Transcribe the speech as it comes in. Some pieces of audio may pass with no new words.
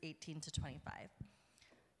18 to 25.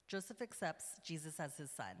 Joseph accepts Jesus as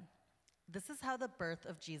his son. This is how the birth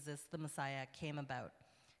of Jesus, the Messiah, came about.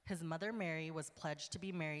 His mother Mary was pledged to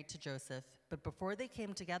be married to Joseph, but before they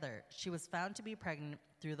came together, she was found to be pregnant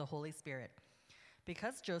through the Holy Spirit.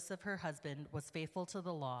 Because Joseph, her husband, was faithful to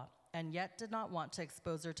the law and yet did not want to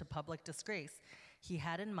expose her to public disgrace, he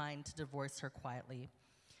had in mind to divorce her quietly.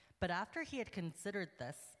 But after he had considered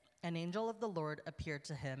this, an angel of the Lord appeared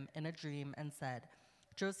to him in a dream and said,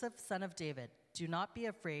 "Joseph, son of David, do not be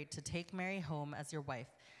afraid to take Mary home as your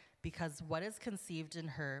wife, because what is conceived in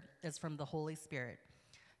her is from the Holy Spirit.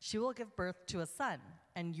 She will give birth to a son,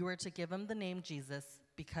 and you are to give him the name Jesus,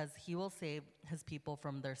 because he will save his people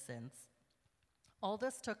from their sins." All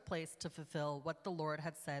this took place to fulfill what the Lord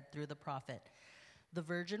had said through the prophet. The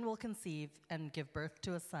virgin will conceive and give birth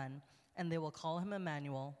to a son, and they will call him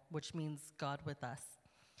Emmanuel, which means God with us.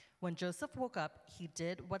 When Joseph woke up, he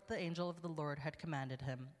did what the angel of the Lord had commanded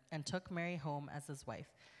him and took Mary home as his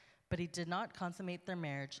wife. But he did not consummate their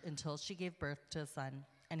marriage until she gave birth to a son,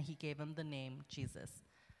 and he gave him the name Jesus.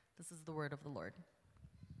 This is the word of the Lord.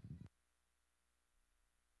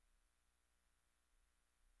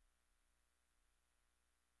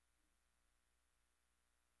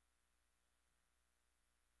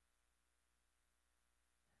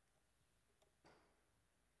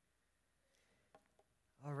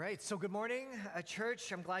 All right, so good morning,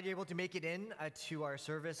 church. I'm glad you're able to make it in to our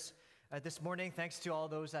service this morning. Thanks to all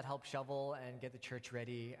those that helped shovel and get the church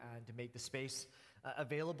ready and to make the space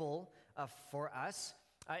available for us.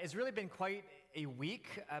 It's really been quite a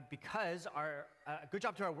week because good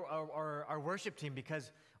job to our worship team,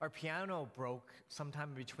 because our piano broke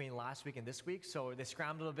sometime between last week and this week. So they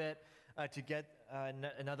scrambled a bit to get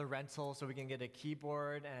another rental so we can get a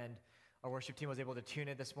keyboard, and our worship team was able to tune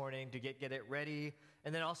it this morning to get it ready.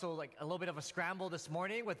 And then also like a little bit of a scramble this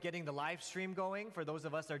morning with getting the live stream going for those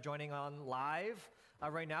of us that are joining on live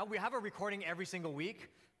right now. We have a recording every single week,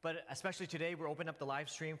 but especially today, we're opening up the live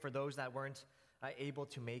stream for those that weren't able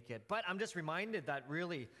to make it. But I'm just reminded that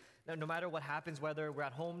really, no matter what happens, whether we're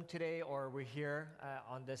at home today or we're here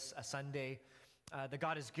on this Sunday, that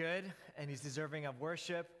God is good and He's deserving of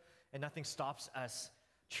worship, and nothing stops us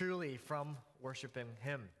truly from worshiping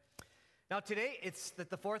Him. Now today, it's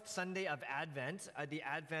the fourth Sunday of Advent, the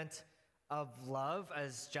Advent of love,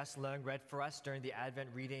 as Jess Leung read for us during the Advent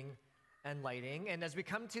reading and lighting. And as we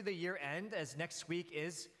come to the year end, as next week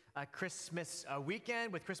is Christmas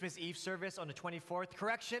weekend with Christmas Eve service on the 24th.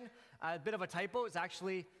 Correction, a bit of a typo. It's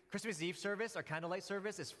actually Christmas Eve service, our candlelight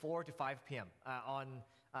service, is 4 to 5 p.m.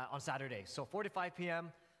 On Saturday. So 4 to 5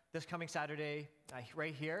 p.m. this coming Saturday,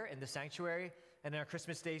 right here in the sanctuary. And in our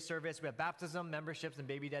Christmas Day service, we have baptism, memberships, and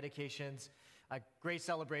baby dedications. A great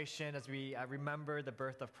celebration as we remember the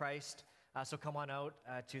birth of Christ. So come on out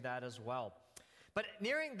to that as well. But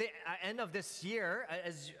nearing the end of this year,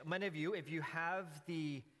 as many of you, if you have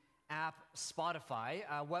the app Spotify,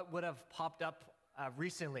 what would have popped up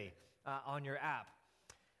recently on your app?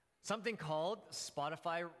 Something called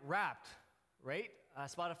Spotify Wrapped, right?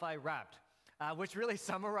 Spotify Wrapped. Which really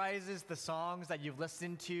summarizes the songs that you've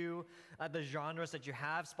listened to, the genres that you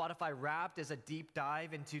have. Spotify Wrapped is a deep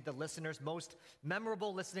dive into the listener's most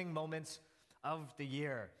memorable listening moments of the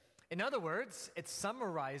year. In other words, it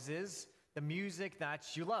summarizes the music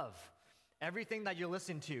that you love. Everything that you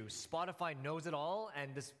listen to, Spotify knows it all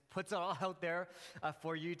and just puts it all out there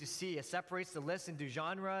for you to see. It separates the list into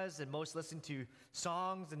genres and most listened to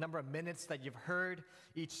songs, the number of minutes that you've heard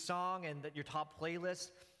each song, and your top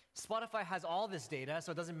playlist. Spotify has all this data,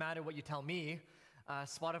 so it doesn't matter what you tell me.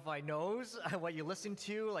 Spotify knows what you listen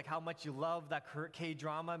to, like how much you love that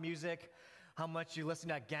K-drama music, how much you listen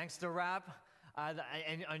to that gangster rap,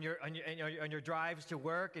 and on your drives to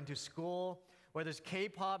work and to school, whether it's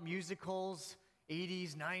K-pop musicals,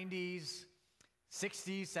 80s, 90s,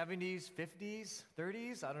 60s, 70s, 50s,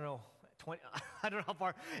 30s, I don't know, 20, I don't know how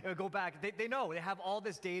far it would go back. They know, they have all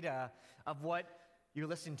this data of what you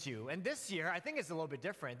listen to. And this year, I think it's a little bit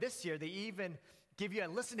different. This year, they even give you a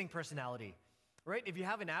listening personality, right? If you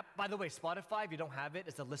have an app, by the way, Spotify, if you don't have it,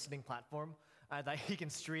 it's a listening platform that you can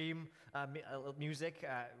stream music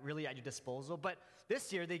really at your disposal. But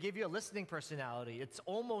this year, they give you a listening personality. It's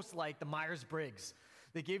almost like the Myers-Briggs.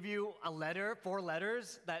 They give you a letter, 4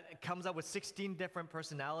 letters, that comes up with 16 different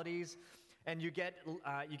personalities. And you get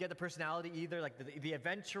the personality either like the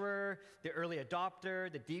adventurer, the early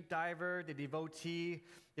adopter, the deep diver, the devotee,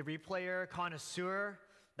 the replayer, connoisseur,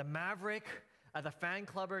 the maverick, the fan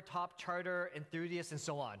clubber, top charter, enthusiast, and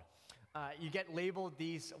so on. You get labeled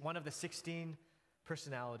one of the 16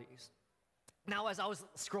 personalities. Now, as I was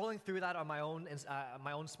scrolling through that on my own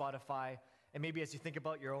Spotify, and maybe as you think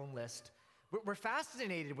about your own list, we're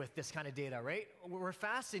fascinated with this kind of data, right? We're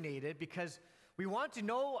fascinated because we want to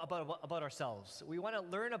know about ourselves. We want to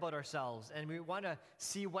learn about ourselves, and we want to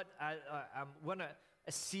see what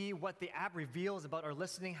the app reveals about our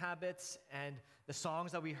listening habits and the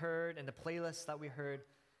songs that we heard and the playlists that we heard.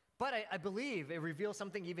 But I believe it reveals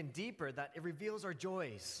something even deeper, that it reveals our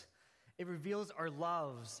joys. It reveals our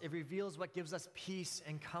loves. It reveals what gives us peace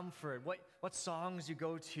and comfort, what songs you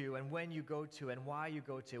go to and when you go to and why you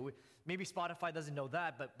go to. Maybe Spotify doesn't know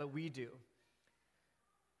that, but we do.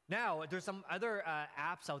 Now, there's some other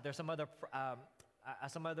apps out there, some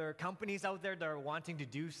other companies out there that are wanting to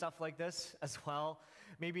do stuff like this as well.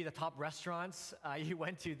 Maybe the top restaurants you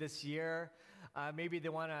went to this year. Maybe they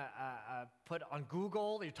want to put on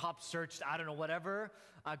Google your top searched, I don't know, whatever.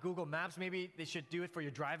 Google Maps, maybe they should do it for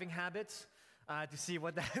your driving habits to see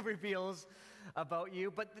what that reveals about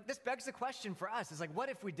you. But this begs the question for us. It's like, what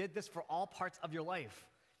if we did this for all parts of your life?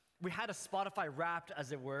 We had a Spotify Wrapped,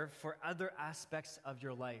 as it were, for other aspects of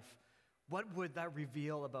your life. What would that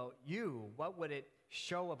reveal about you? What would it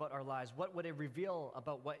show about our lives? What would it reveal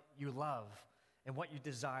about what you love and what you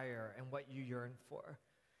desire and what you yearn for?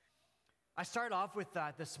 I start off with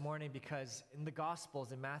that this morning because in the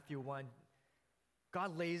Gospels, in Matthew 1,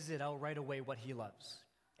 God lays it out right away what he loves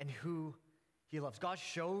and who he loves. God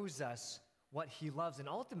shows us what he loves, and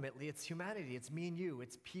ultimately it's humanity, it's me and you,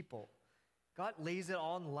 it's people. God lays it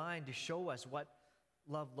all on the line to show us what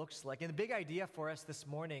love looks like. And the big idea for us this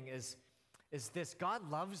morning is this: God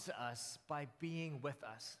loves us by being with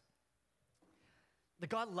us. That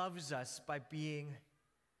God loves us by being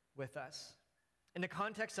with us. In the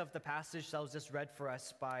context of the passage that was just read for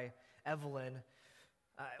us by Evelyn,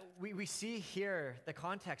 we see here the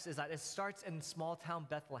context is that it starts in small town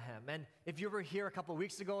Bethlehem. And if you were here a couple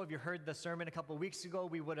weeks ago, if you heard the sermon a couple weeks ago,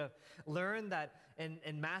 we would have learned that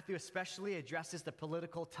in Matthew especially addresses the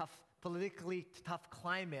politically tough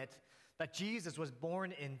climate that Jesus was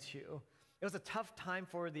born into. It was a tough time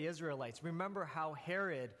for the Israelites. Remember how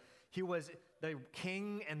Herod, he was the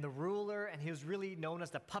king and the ruler, and he was really known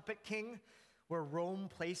as the puppet king, where Rome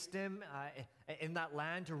placed him in that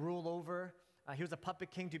land to rule over. He was a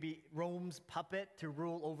puppet king, to be Rome's puppet, to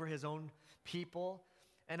rule over his own people.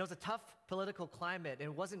 And it was a tough political climate, and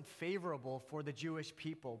it wasn't favorable for the Jewish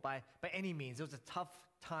people by any means. It was a tough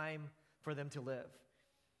time for them to live.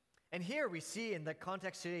 And here we see in the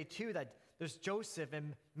context today, too, that there's Joseph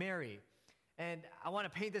and Mary. And I want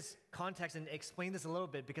to paint this context and explain this a little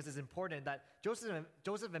bit because it's important that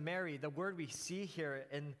Joseph and Mary, the word we see here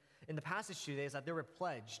in the passage today is that they were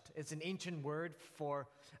pledged. It's an ancient word for,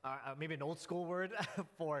 maybe an old school word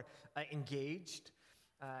for engaged.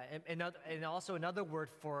 And also another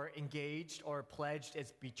word for engaged or pledged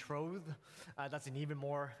is betrothed. That's an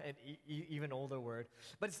even older word.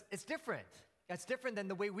 But it's different. It's different than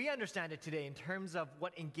the way we understand it today in terms of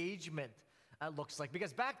what engagement looks like.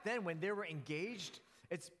 Because back then when they were engaged,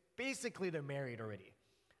 it's basically they're married already.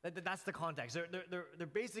 That's the context. They're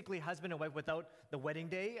basically husband and wife without the wedding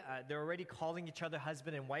day. They're already calling each other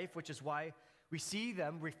husband and wife, which is why we see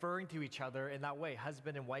them referring to each other in that way,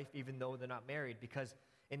 husband and wife, even though they're not married. Because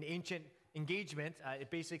in ancient engagement, it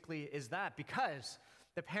basically is that. Because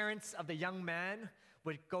the parents of the young man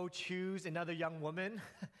would go choose another young woman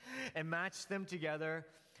and match them together.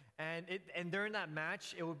 And during that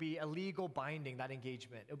match, it would be a legal binding, that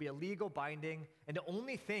engagement. It would be a legal binding. And the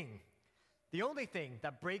only thing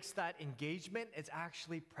that breaks that engagement is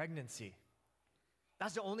actually pregnancy.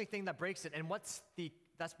 That's the only thing that breaks it. And what's the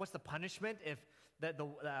punishment if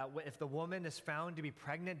the woman is found to be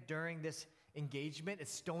pregnant during this engagement?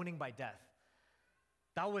 It's stoning by death.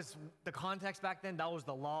 That was the context back then. That was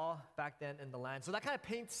the law back then in the land. So that kind of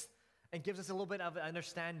paints and gives us a little bit of an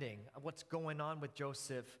understanding of what's going on with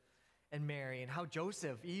Joseph and Mary, and how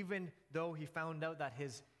Joseph, even though he found out that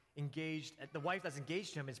the wife that's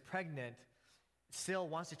engaged to him is pregnant, still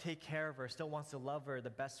wants to take care of her, still wants to love her the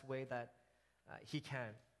best way that he can.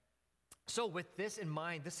 So with this in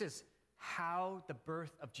mind, this is how the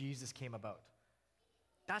birth of Jesus came about.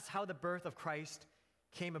 That's how the birth of Christ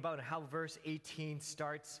came about, and how verse 18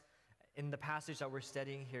 starts in the passage that we're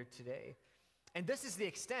studying here today. And this is the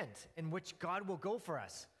extent in which God will go for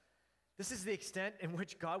us. This is the extent in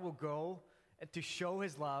which God will go to show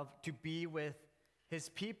his love, to be with his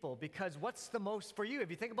people. Because what's the most, for you,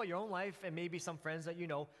 if you think about your own life and maybe some friends that you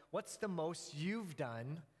know, what's the most you've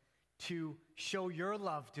done to show your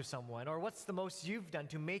love to someone? Or what's the most you've done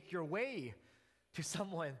to make your way to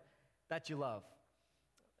someone that you love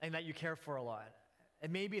and that you care for a lot?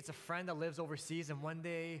 And maybe it's a friend that lives overseas, and one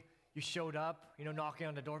day you showed up, knocking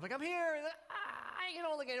on the door, like, I'm here.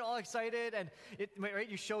 like getting all excited, and right,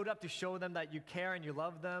 you showed up to show them that you care and you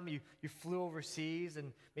love them. You flew overseas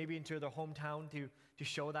and maybe into their hometown to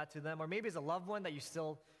show that to them, or maybe it's a loved one that you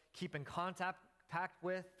still keep in contact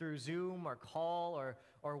with through Zoom or call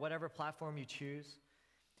or whatever platform you choose.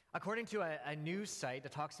 According to a news site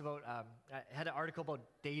that talks about, had an article about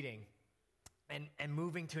dating and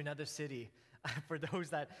moving to another city for those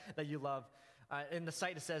that you love. In the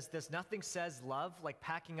site, it says this: nothing says love like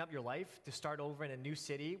packing up your life to start over in a new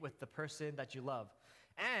city with the person that you love.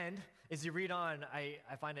 And as you read on, I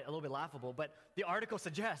find it a little bit laughable, but the article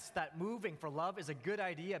suggests that moving for love is a good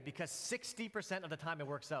idea because 60% of the time it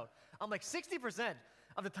works out. I'm like, 60%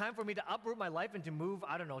 of the time for me to uproot my life and to move,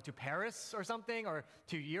 I don't know, to Paris or something, or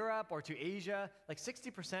to Europe or to Asia, like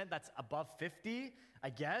 60%, that's above 50, I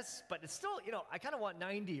guess, but it's still, I kind of want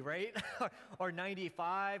 90, right? or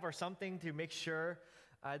 95 or something to make sure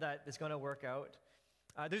that it's going to work out.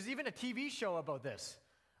 There's even a TV show about this.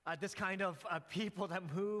 This kind of people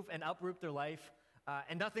that move and uproot their life.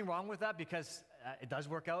 And nothing wrong with that because it does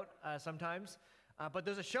work out sometimes. But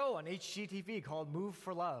there's a show on HGTV called Move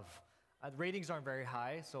for Love. The ratings aren't very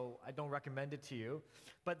high, so I don't recommend it to you.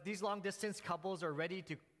 But these long-distance couples are ready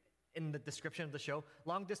to, in the description of the show,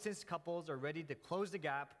 long-distance couples are ready to close the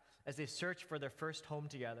gap as they search for their first home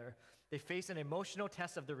together. They face an emotional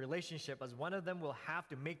test of their relationship as one of them will have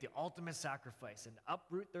to make the ultimate sacrifice and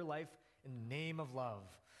uproot their life in the name of love.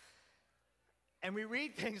 And we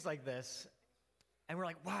read things like this, and we're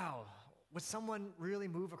like, wow, would someone really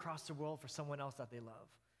move across the world for someone else that they love?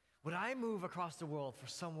 Would I move across the world for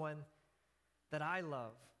someone that I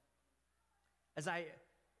love? As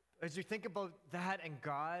we think about that and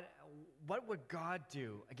God, what would God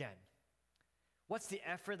do again? What's the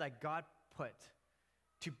effort that God put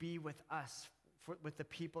to be with us, with the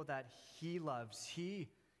people that He loves?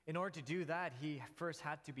 In order to do that, He first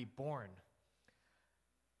had to be born.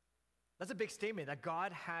 That's a big statement, that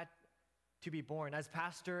God had to be born. As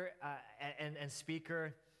pastor and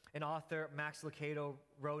speaker and author Max Lucado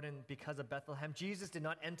wrote in Because of Bethlehem, Jesus did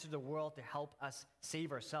not enter the world to help us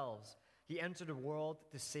save ourselves. He entered the world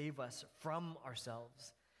to save us from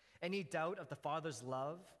ourselves. Any doubt of the Father's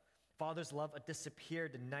love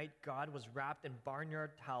disappeared the night God was wrapped in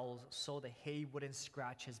barnyard towels so the hay wouldn't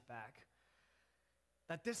scratch His back.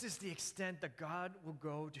 That this is the extent that God will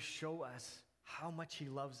go to show us how much He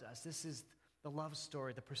loves us. This is the love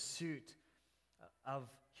story, the pursuit of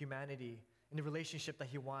humanity in the relationship that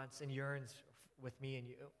He wants and yearns with me and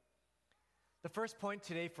you. The first point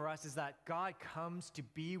today for us is that God comes to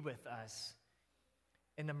be with us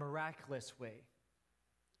in a miraculous way.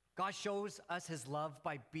 God shows us His love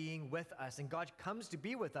by being with us, and God comes to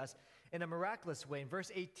be with us in a miraculous way. In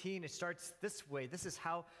verse 18, it starts this way. This is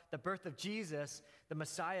how the birth of Jesus, the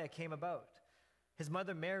Messiah, came about. His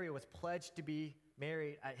mother Mary was pledged to be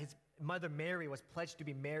married.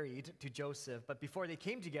 To Joseph, but before they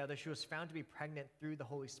came together, she was found to be pregnant through the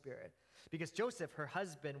Holy Spirit. Because Joseph, her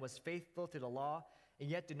husband, was faithful to the law and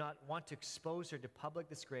yet did not want to expose her to public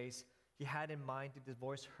disgrace, he had in mind to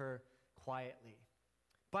divorce her quietly.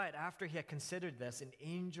 But after he had considered this, an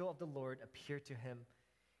angel of the Lord appeared to him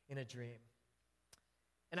in a dream.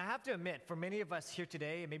 And I have to admit, for many of us here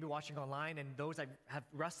today, and maybe watching online, and those that have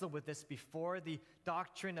wrestled with this before, the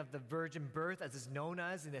doctrine of the virgin birth, as is known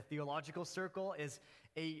as in the theological circle, is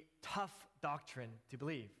a tough doctrine to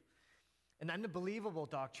believe. An unbelievable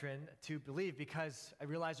doctrine to believe, because I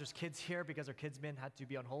realize there's kids here because our kidsmen had to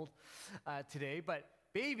be on hold today. But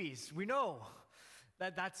babies, we know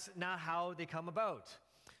that that's not how they come about.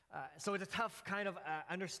 So it's a tough kind of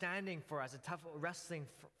understanding for us, a tough wrestling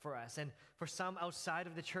for us. And for some outside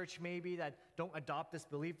of the church maybe that don't adopt this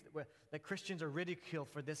belief, that Christians are ridiculed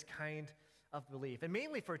for this kind of belief. And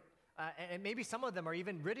mainly and maybe some of them are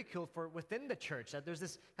even ridiculed for within the church, that there's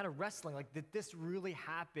this kind of wrestling, like, did this really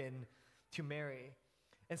happen to Mary?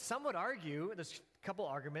 And some would argue, there's a couple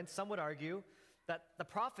arguments, some would argue that the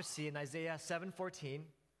prophecy in Isaiah 7:14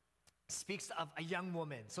 speaks of a young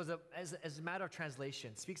woman. So as a matter of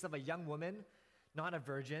translation, speaks of a young woman, not a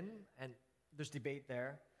virgin, and there's debate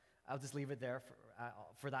there. I'll just leave it there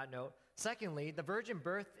for that note. Secondly, the virgin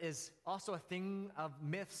birth is also a thing of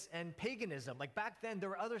myths and paganism. Like back then, there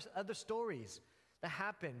were other stories that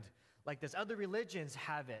happened like this. Other religions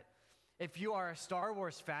have it. If you are a Star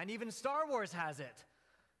Wars fan, even Star Wars has it.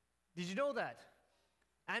 Did you know that?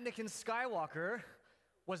 Anakin Skywalker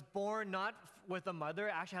was born not with a mother,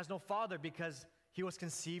 actually has no father because he was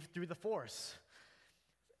conceived through the Force.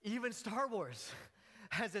 Even Star Wars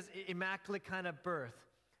has this immaculate kind of birth.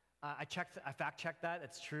 I fact-checked that.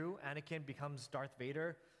 It's true. Anakin becomes Darth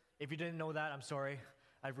Vader. If you didn't know that, I'm sorry.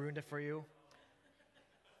 I ruined it for you.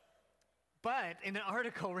 But in an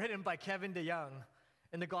article written by Kevin DeYoung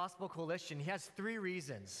in the Gospel Coalition, he has 3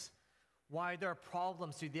 reasons why there are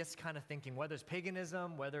problems to this kind of thinking, whether it's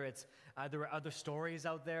paganism, whether it's there are other stories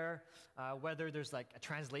out there, whether there's like a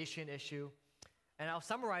translation issue. And I'll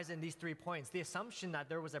summarize it in these 3 points. The assumption that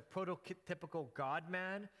there was a prototypical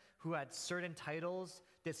God-man who had certain titles,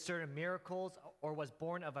 did certain miracles, or was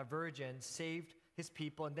born of a virgin, saved his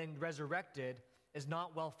people, and then resurrected is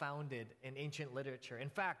not well-founded in ancient literature. In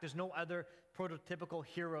fact, there's no other prototypical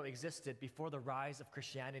hero existed before the rise of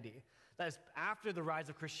Christianity. That is after the rise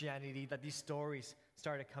of Christianity that these stories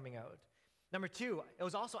started coming out. Number 2, it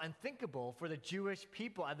was also unthinkable for the Jewish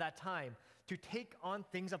people at that time to take on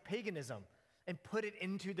things of paganism and put it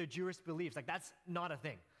into their Jewish beliefs. Like, that's not a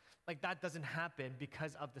thing. Like, that doesn't happen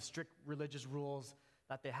because of the strict religious rules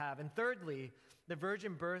that they have. And thirdly, the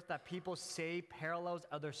virgin birth that people say parallels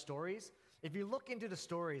other stories. If you look into the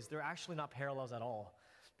stories, they're actually not parallels at all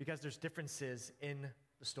because there's differences in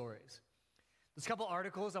the stories. There's a couple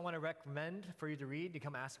articles I want to recommend for you to read. You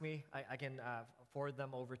come ask me. I can forward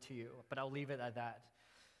them over to you, but I'll leave it at that.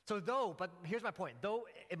 But here's my point. Though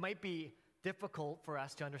it might be difficult for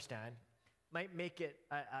us to understand,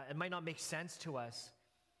 it might not make sense to us.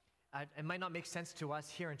 It might not make sense to us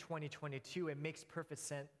here in 2022. It makes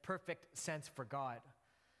perfect sense for God.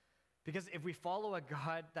 Because if we follow a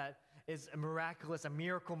God that is a miraculous, a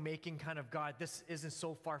miracle-making kind of God, this isn't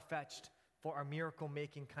so far-fetched for a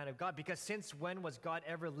miracle-making kind of God. Because since when was God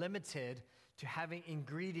ever limited to having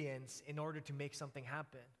ingredients in order to make something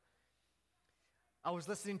happen? I was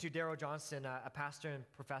listening to Darrell Johnson, a pastor and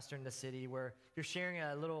professor in the city, where you're sharing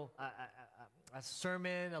a little a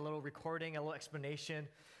sermon, a little recording, a little explanation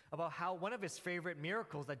about how one of his favorite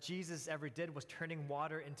miracles that Jesus ever did was turning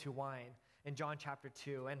water into wine in John chapter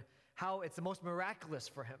 2, and how it's the most miraculous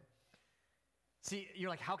for him. See, you're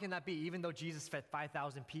like, how can that be? Even though Jesus fed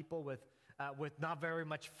 5,000 people with not very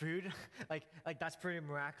much food, like that's pretty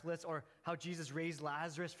miraculous. Or how Jesus raised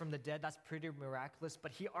Lazarus from the dead, that's pretty miraculous.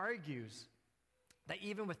 But he argues that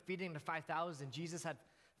even with feeding the 5,000, Jesus had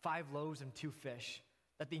 5 loaves and 2 fish,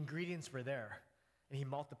 that the ingredients were there, and he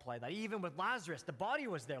multiplied that. Even with Lazarus, the body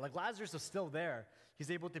was there, like Lazarus was still there. He's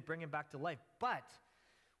able to bring him back to life. But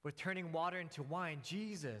with turning water into wine,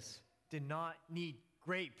 Jesus did not need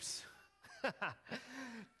grapes.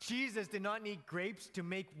 Jesus did not need grapes to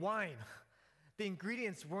make wine. The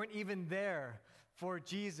ingredients weren't even there for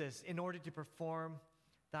Jesus in order to perform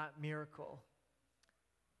that miracle.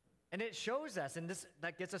 And it shows us, and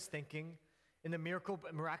that gets us thinking, in the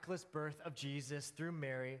miraculous birth of Jesus through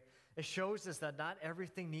Mary, it shows us that not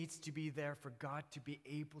everything needs to be there for God to be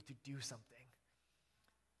able to do something.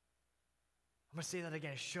 I'm going to say that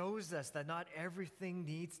again. It shows us that not everything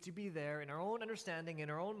needs to be there in our own understanding, in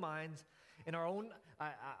our own minds, in our own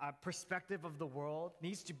perspective of the world,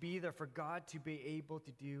 needs to be there for God to be able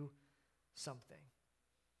to do something.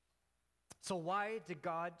 So why did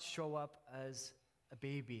God show up as a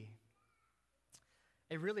baby?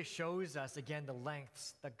 It really shows us, again, the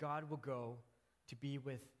lengths that God will go to be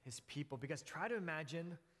with his people. Because try to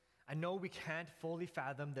imagine, I know we can't fully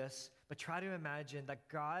fathom this, but try to imagine that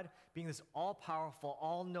God, being this all-powerful,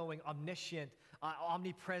 all-knowing, omniscient,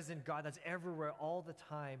 omnipresent God that's everywhere all the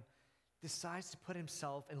time, decides to put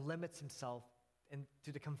himself and limits himself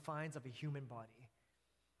into the confines of a human body.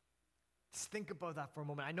 Just think about that for a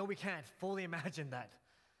moment. I know we can't fully imagine that,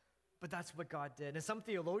 but that's what God did. And some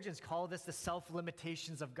theologians call this the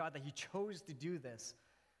self-limitations of God, that he chose to do this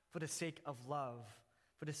for the sake of love,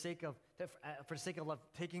 for the sake of love,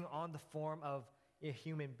 taking on the form of a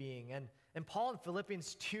human being. And Paul in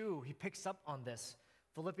Philippians 2, he picks up on this.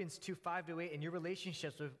 Philippians 2:5-8, in your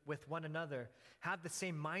relationships with one another, have the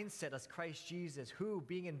same mindset as Christ Jesus, who,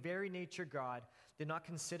 being in very nature God, did not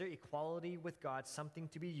consider equality with God something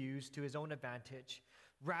to be used to his own advantage.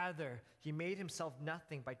 Rather, he made himself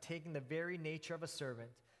nothing by taking the very nature of a servant,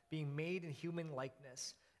 being made in human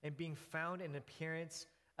likeness, and being found in appearance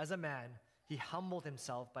as a man, he humbled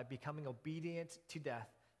himself by becoming obedient to death,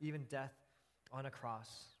 even death on a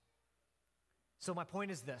cross. So my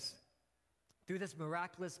point is this. Through this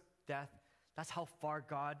miraculous death, that's how far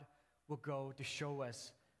God will go to show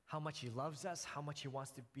us how much he loves us, how much he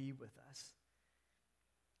wants to be with us.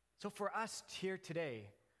 So for us here today,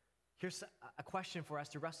 here's a question for us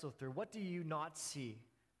to wrestle through. What do you not see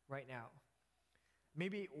right now?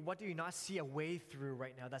 Maybe what do you not see a way through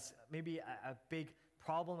right now? That's maybe a big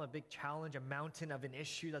problem, a big challenge, a mountain of an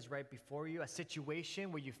issue that's right before you, a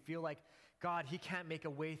situation where you feel like, God, he can't make a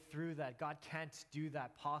way through that. God can't do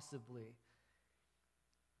that possibly.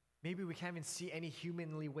 Maybe we can't even see any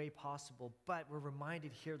humanly way possible, but we're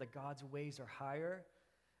reminded here that God's ways are higher,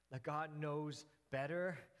 that God knows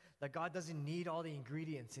better, that God doesn't need all the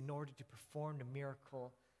ingredients in order to perform the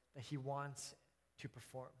miracle that he wants to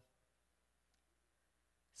perform.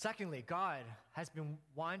 Secondly, God has been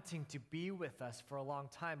wanting to be with us for a long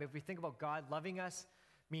time. If we think about God loving us,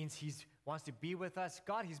 means he wants to be with us.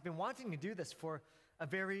 God, he's been wanting to do this for a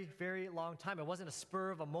very, very long time. It wasn't a spur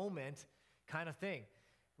of a moment kind of thing.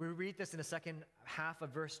 We read this in the second half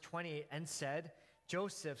of verse 20, and said,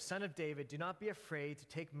 Joseph, son of David, do not be afraid to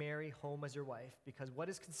take Mary home as your wife, because what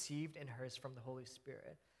is conceived in her is from the Holy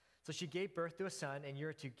Spirit. So she gave birth to a son, and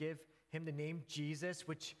you're to give him the name Jesus,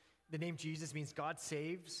 which the name Jesus means God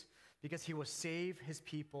saves, because he will save his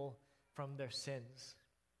people from their sins.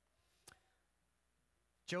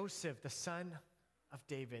 Joseph, the son of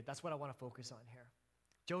David, that's what I want to focus on here.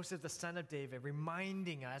 Joseph, the son of David,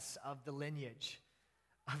 reminding us of the lineage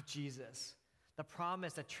of Jesus, the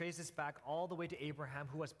promise that traces back all the way to Abraham,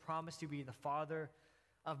 who was promised to be the father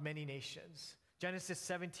of many nations. Genesis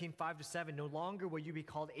 17, 5-7, no longer will you be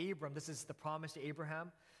called Abram. This is the promise to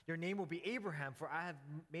Abraham. Your name will be Abraham, for I have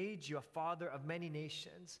made you a father of many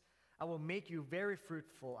nations. I will make you very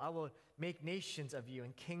fruitful. I will make nations of you,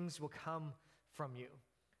 and kings will come from you.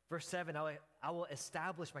 Verse 7, I will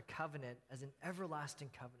establish my covenant as an everlasting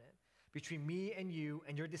covenant between me and you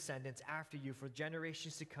and your descendants after you for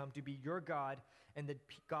generations to come, to be your God and the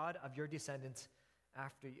God of your descendants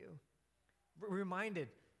after you. We're reminded,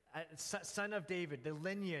 son of David, the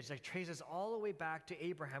lineage that traces all the way back to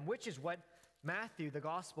Abraham, which is what Matthew, the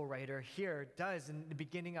gospel writer here, does in the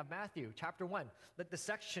beginning of Matthew, chapter 1. But the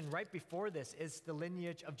section right before this is the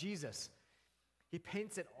lineage of Jesus. He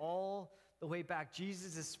paints it all the way back,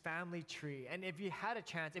 Jesus' family tree. And if you haven't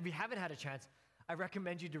had a chance, I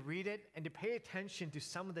recommend you to read it and to pay attention to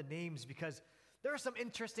some of the names, because there are some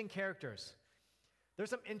interesting characters. There's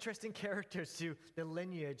some interesting characters to the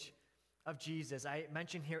lineage of Jesus. I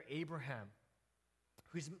mentioned here Abraham,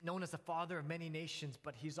 who's known as the father of many nations,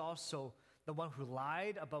 but he's also the one who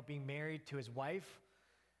lied about being married to his wife,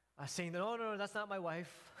 saying that, no, that's not my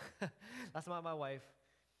wife. That's not my wife.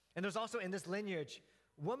 And there's also in this lineage,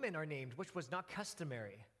 women are named, which was not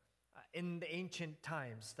customary in the ancient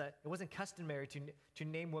times, that it wasn't customary to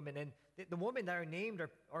name women. And the women that are named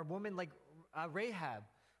are women like Rahab,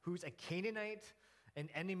 who's a Canaanite, an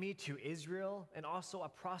enemy to Israel, and also a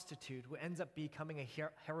prostitute who ends up becoming a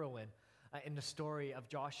heroine in the story of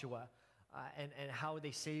Joshua, and how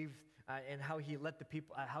they saved and how he let the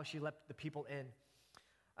people, how she let the people in.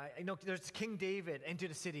 I know there's King David into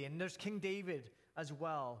the city, and there's King David as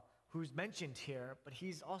well, who's mentioned here, but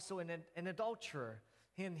he's also an adulterer,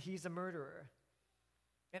 and he's a murderer.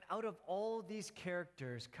 And out of all these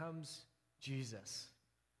characters comes Jesus.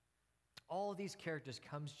 All these characters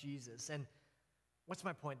comes Jesus. And what's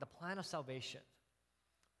my point? The plan of salvation.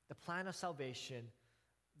 The plan of salvation,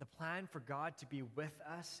 the plan for God to be with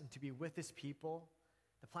us and to be with his people,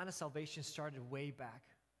 the plan of salvation started way back.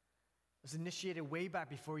 It was initiated way back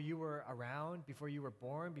before you were around, before you were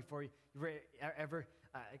born, before you were ever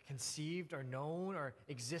conceived or known or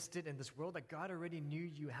existed in this world, that God already knew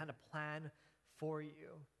you, had a plan for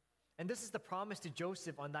you. And this is the promise to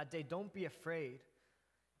Joseph on that day. Don't be afraid.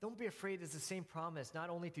 Don't be afraid is the same promise,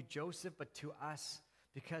 not only to Joseph, but to us,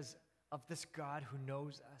 because of this God who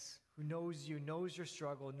knows us, who knows you, knows your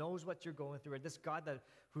struggle, knows what you're going through. This God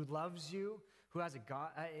who loves you, who has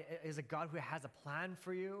is a God who has a plan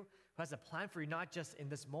for you, who has a plan for you not just in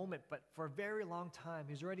this moment, but for a very long time.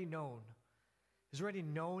 He's already known. He's already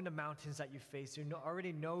known the mountains that you face. He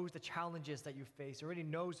already knows the challenges that you face. He already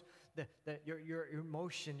knows your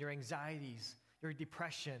emotion, your anxieties, your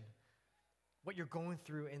depression, what you're going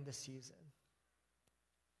through in this season.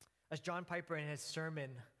 As John Piper in his sermon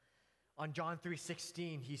on John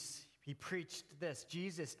 3:16, he preached this: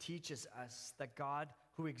 Jesus teaches us that God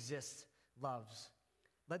who exists loves.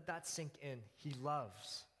 Let that sink in. He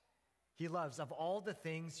loves. He loves. Of all the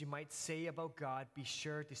things you might say about God, be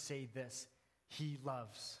sure to say this: he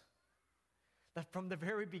loves. That from the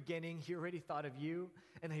very beginning, he already thought of you,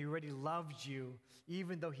 and he already loved you,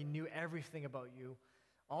 even though he knew everything about you.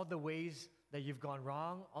 All the ways that you've gone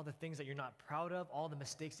wrong, all the things that you're not proud of, all the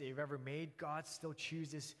mistakes that you've ever made, God still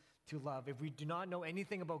chooses to love. If we do not know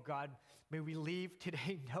anything about God, may we leave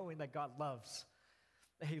today knowing that God loves,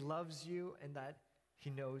 that he loves you and that he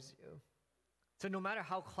knows you. So no matter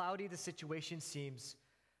how cloudy the situation seems,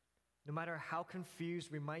 no matter how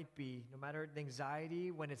confused we might be, no matter the anxiety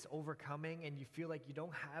when it's overcoming and you feel like you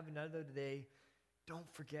don't have another day, don't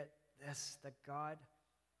forget this, that God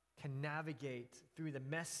can navigate through the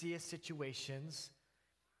messiest situations.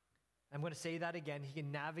 I'm going to say that again. He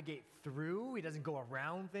can navigate through. He doesn't go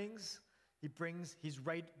around things. He's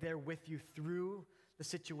right there with you through the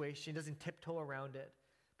situation. He doesn't tiptoe around it.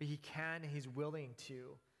 but he can and he's willing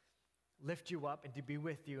to lift you up and to be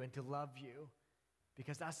with you and to love you,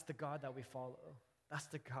 because that's the God that we follow. That's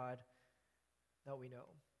the God that we know.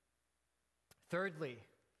 Thirdly,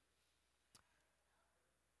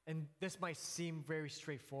 and this might seem very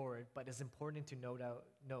straightforward, but it's important to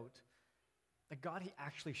note that God, he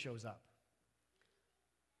actually shows up.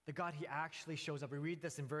 The God, he actually shows up. We read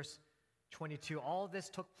this in verse 22. All this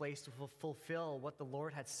took place to fulfill what the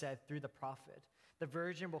Lord had said through the prophet. The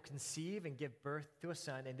virgin will conceive and give birth to a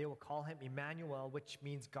son, and they will call him Emmanuel, which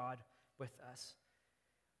means God with us.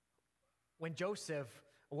 When Joseph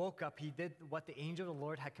woke up, he did what the angel of the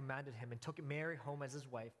Lord had commanded him and took Mary home as his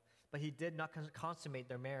wife, but he did not consummate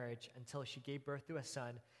their marriage until she gave birth to a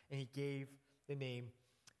son, and he gave the name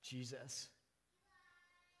Jesus.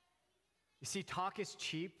 You see, talk is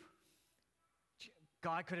cheap.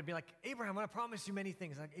 God could have been like, Abraham, I promise you many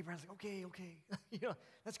things. Like Abraham's like, okay.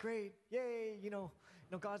 That's great. Yay,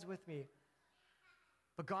 God's with me.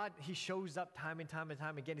 But God, he shows up time and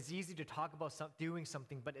time again. It's easy to talk about doing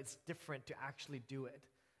something, but it's different to actually do it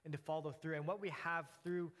and to follow through. And what we have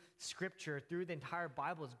through Scripture, through the entire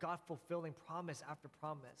Bible, is God fulfilling promise after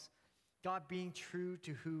promise. God being true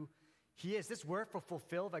to who he is. This word for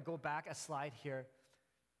fulfill, if I go back a slide here,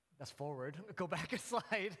 that's forward. Go back a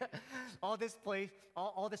slide. All this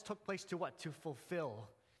took place to what? To fulfill.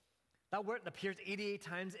 That word appears 88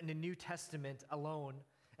 times in the New Testament alone,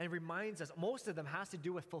 and it reminds us, most of them has to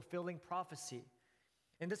do with fulfilling prophecy.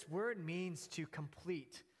 And this word means to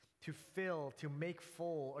complete, to fill, to make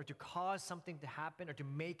full, or to cause something to happen, or to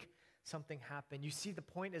make something happen. You see, the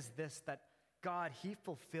point is this, that God, he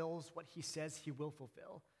fulfills what he says he will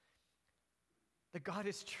fulfill. That God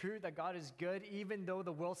is true, that God is good, even though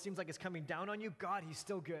the world seems like it's coming down on you, God, he's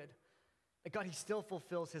still good. That God, he still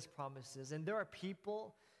fulfills his promises. And there are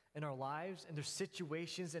people in our lives, and there's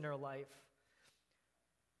situations in our life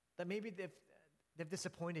that maybe they've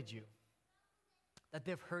disappointed you, that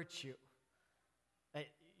they've hurt you, that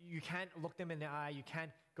you can't look them in the eye, you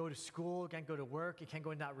can't go to school, you can't go to work, you can't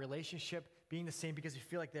go in that relationship being the same because you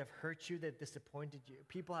feel like they've hurt you, they've disappointed you.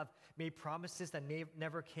 People have made promises that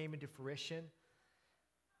never came into fruition.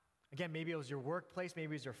 Again, maybe it was your workplace,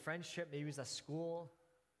 maybe it was your friendship, maybe it was at school.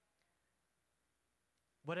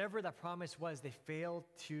 Whatever that promise was, they failed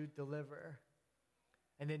to deliver,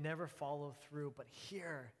 and they never followed through. But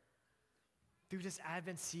here, through this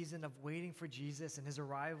Advent season of waiting for Jesus and his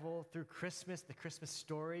arrival, through Christmas, the Christmas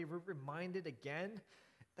story, we're reminded again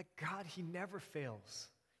that God, he never fails.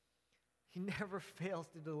 He never fails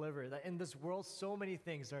to deliver. That in this world, so many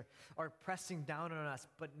things are pressing down on us.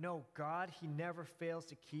 But no, God, he never fails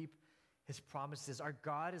to keep his promises. Our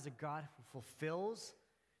God is a God who fulfills,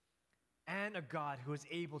 and a God who is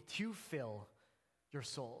able to fill your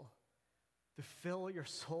soul. To fill your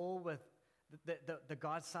soul with the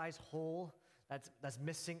God-sized hole that's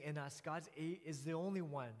missing in us. God is the only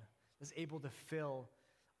one that's able to fill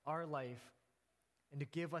our life and to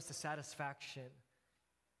give us the satisfaction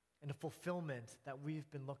and the fulfillment that we've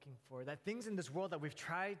been looking for. That things in this world that we've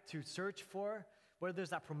tried to search for, whether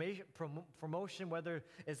there's that promotion, whether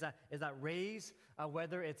it's that raise,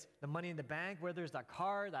 whether it's the money in the bank, whether it's that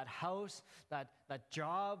car, that house, that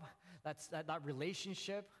job, that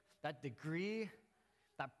relationship, that degree,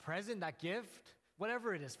 that present, that gift,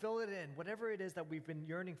 whatever it is, fill it in. Whatever it is that we've been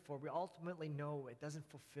yearning for, we ultimately know it doesn't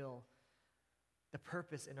fulfill the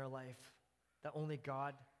purpose in our life that only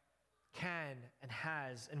God can and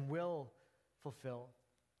has and will fulfill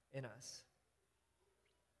in us.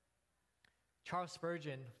 Charles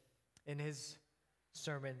Spurgeon, in his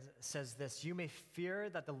sermon, says this: "You may fear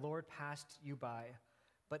that the Lord passed you by,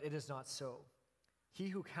 but it is not so. He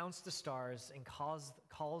who counts the stars and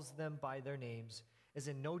calls them by their names is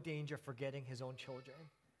in no danger of forgetting his own children.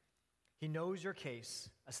 He knows your case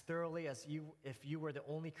as thoroughly as if you were the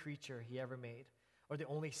only creature he ever made or the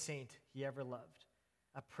only saint he ever loved.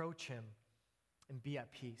 Approach him and be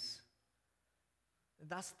at peace." And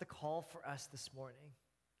that's the call for us this morning.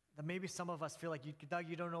 That maybe some of us feel like, Doug,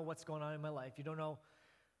 you don't know what's going on in my life. You don't know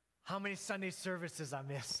how many Sunday services I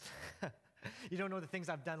missed. You don't know the things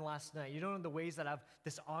I've done last night. You don't know the ways that I've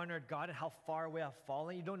dishonored God and how far away I've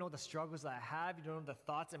fallen. You don't know the struggles that I have. You don't know the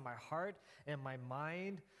thoughts in my heart and my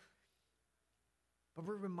mind. But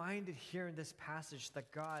we're reminded here in this passage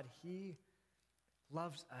that God, he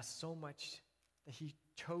loves us so much that he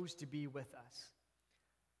chose to be with us.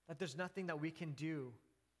 That there's nothing that we can do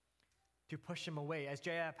to push him away. As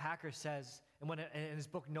J.I. Packer says in his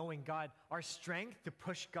book, Knowing God, our strength to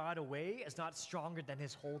push God away is not stronger than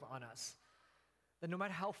his hold on us. That no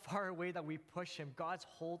matter how far away that we push him, God's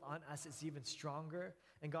hold on us is even stronger,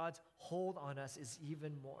 and God's hold on us is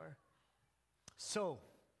even more. So,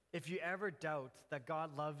 if you ever doubt that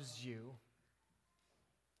God loves you,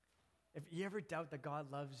 if you ever doubt that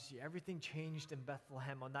God loves you, everything changed in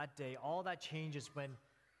Bethlehem on that day. All that changes when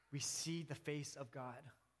we see the face of God.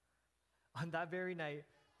 On that very night,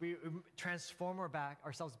 we transform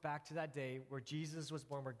ourselves back to that day where Jesus was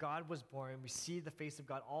born, where God was born, and we see the face of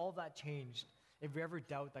God. All of that changed if we ever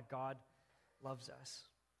doubt that God loves us.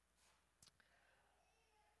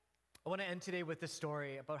 I want to end today with this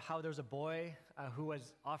story about how there's a boy who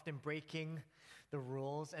was often breaking the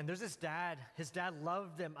rules. And there's this dad. His dad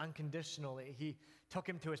loved him unconditionally. He took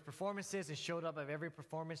him to his performances and showed up at every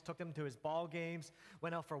performance, took him to his ball games,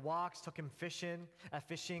 went out for walks, took him fishing,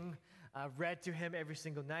 read to him every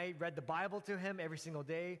single night, read the Bible to him every single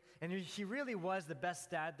day. And he really was the best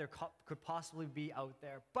dad there could possibly be out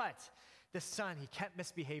there. But the son, he kept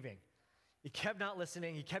misbehaving. He kept not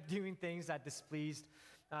listening. He kept doing things that displeased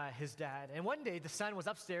his dad. And one day, the son was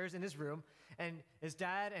upstairs in his room, and his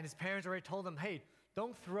dad and his parents already told him, hey,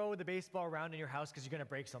 don't throw the baseball around in your house because you're going to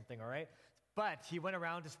break something, all right? But he went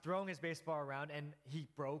around just throwing his baseball around, and he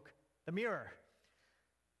broke the mirror.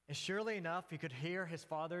 And surely enough, he could hear his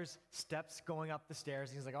father's steps going up the stairs.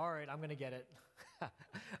 And he's like, all right, I'm going to get it.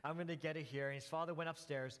 I'm going to get it here. And his father went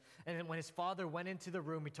upstairs. And then when his father went into the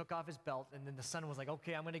room, he took off his belt. And then the son was like,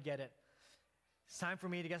 okay, I'm going to get it. It's time for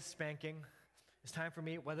me to get a spanking. It's time for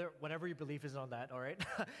me, whatever your belief is on that, all right?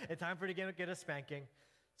 It's time for me to get a spanking.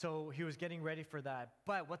 So he was getting ready for that.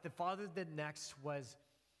 But what the father did next was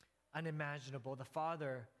unimaginable. The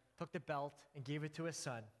father took the belt and gave it to his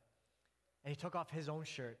son. And he took off his own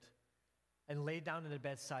shirt and laid down on the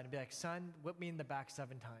bedside and be like, son, whip me in the back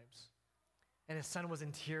 7 times. And his son was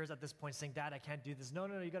in tears at this point saying, Dad, I can't do this. No,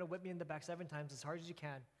 you got to whip me in the back 7 times as hard as you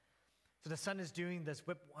can. So the son is doing this,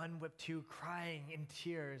 whip 1, whip 2, crying in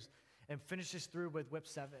tears, and finishes through with whip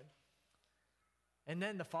 7. And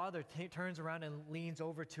then the father turns around and leans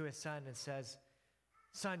over to his son and says,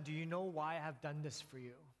 son, do you know why I have done this for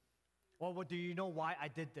you? Well, do you know why I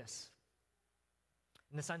did this?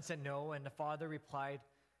 And the son said no, and the father replied,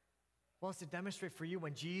 well, it's to demonstrate for you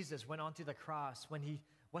when Jesus went onto the cross,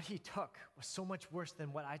 what he took was so much worse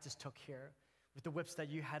than what I just took here with the whips that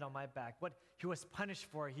you had on my back. What he was punished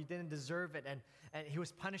for, he didn't deserve it, and he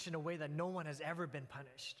was punished in a way that no one has ever been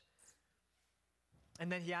punished.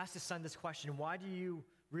 And then he asked his son this question, who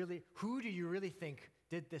do you really think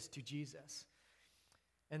did this to Jesus?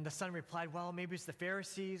 And the son replied, well, maybe it's the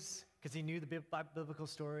Pharisees, because he knew the biblical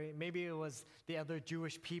story. Maybe it was the other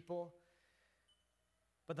Jewish people.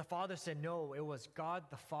 But the father said, no, it was God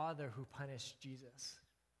the Father who punished Jesus.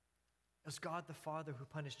 It was God the Father who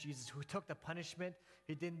punished Jesus, who took the punishment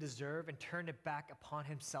he didn't deserve and turned it back upon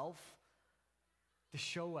himself to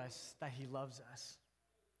show us that he loves us.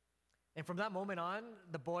 And from that moment on,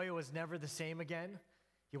 the boy was never the same again.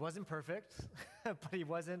 He wasn't perfect, but he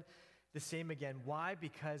wasn't the same again. Why?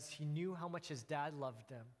 Because he knew how much his dad loved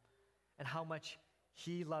him and how much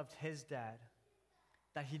he loved his dad,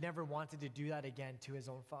 that he never wanted to do that again to his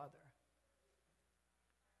own father.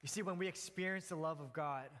 You see, when we experience the love of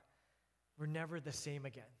God, we're never the same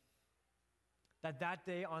again. That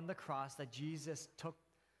day on the cross, that Jesus took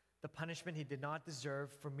the punishment he did not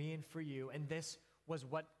deserve for me and for you, and this was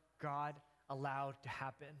what God allowed to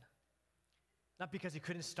happen. Not because he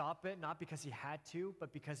couldn't stop it, not because he had to,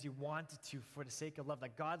 but because he wanted to for the sake of love.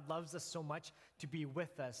 That God loves us so much to be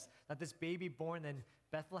with us. That this baby born in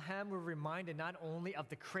Bethlehem, we're reminded not only of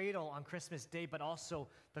the cradle on Christmas Day, but also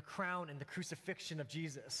the crown and the crucifixion of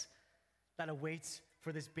Jesus that awaits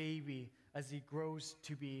for this baby as he grows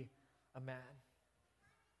to be a man.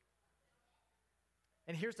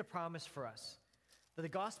 And here's the promise for us. That the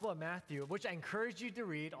Gospel of Matthew, which I encourage you to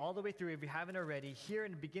read all the way through if you haven't already, here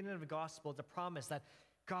in the beginning of the Gospel, the promise that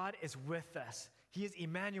God is with us. He is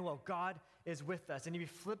Emmanuel. God is with us. And if you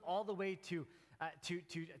flip all the way to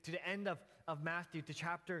the end of Matthew, to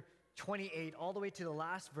chapter 28, all the way to the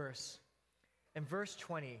last verse, in verse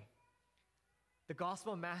 20, the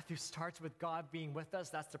Gospel of Matthew starts with God being with us.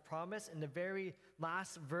 That's the promise. And the very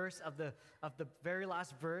last verse of the very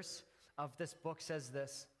last verse of this book says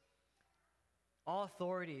this. All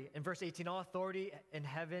authority, in verse 18, all authority in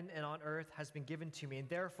heaven and on earth has been given to me. And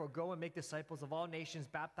therefore go and make disciples of all nations,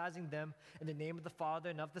 baptizing them in the name of the Father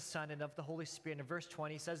and of the Son and of the Holy Spirit. And verse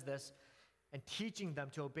 20 says this, and teaching them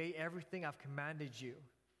to obey everything I've commanded you.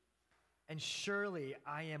 And surely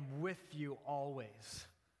I am with you always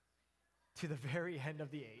to the very end of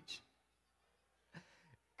the age.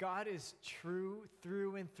 God is true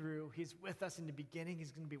through and through. He's with us in the beginning.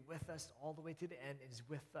 He's going to be with us all the way to the end. And he's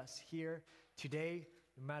with us here today,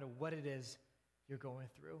 no matter what it is you're going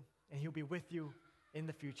through. And he'll be with you in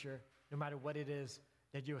the future, no matter what it is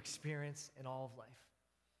that you experience in all of life.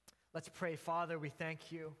 Let's pray. Father, we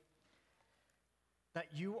thank you that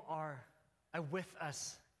you are a with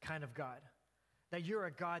us kind of God. That you're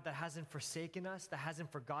a God that hasn't forsaken us, that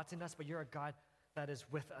hasn't forgotten us, but you're a God that is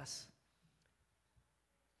with us.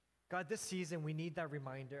 God, this season we need that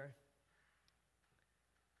reminder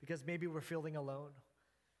because maybe we're feeling alone.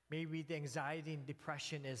 Maybe the anxiety and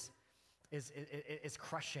depression is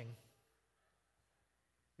crushing.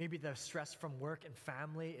 Maybe the stress from work and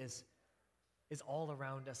family is all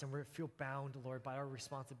around us, and we feel bound, Lord, by our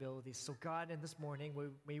responsibilities. So God, in this morning,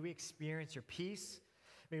 may we experience your peace.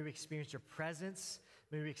 May we experience your presence.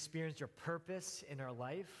 May we experience your purpose in our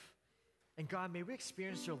life. And God, may we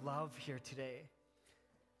experience your love here today.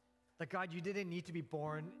 That God, you didn't need to be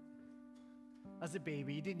born as a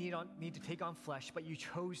baby. You didn't need to take on flesh, but you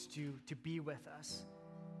chose to be with us.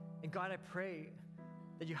 And God, I pray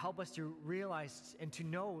that you help us to realize and to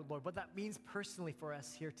know, Lord, what that means personally for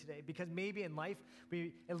us here today. Because maybe in life,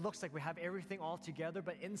 it looks like we have everything all together,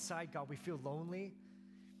 but inside, God, we feel lonely,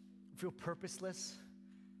 we feel purposeless,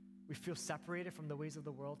 we feel separated from the ways of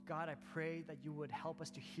the world. God, I pray that you would help us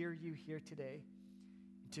to hear you here today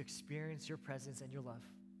and to experience your presence and your love.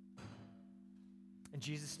 In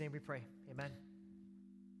Jesus' name we pray, amen.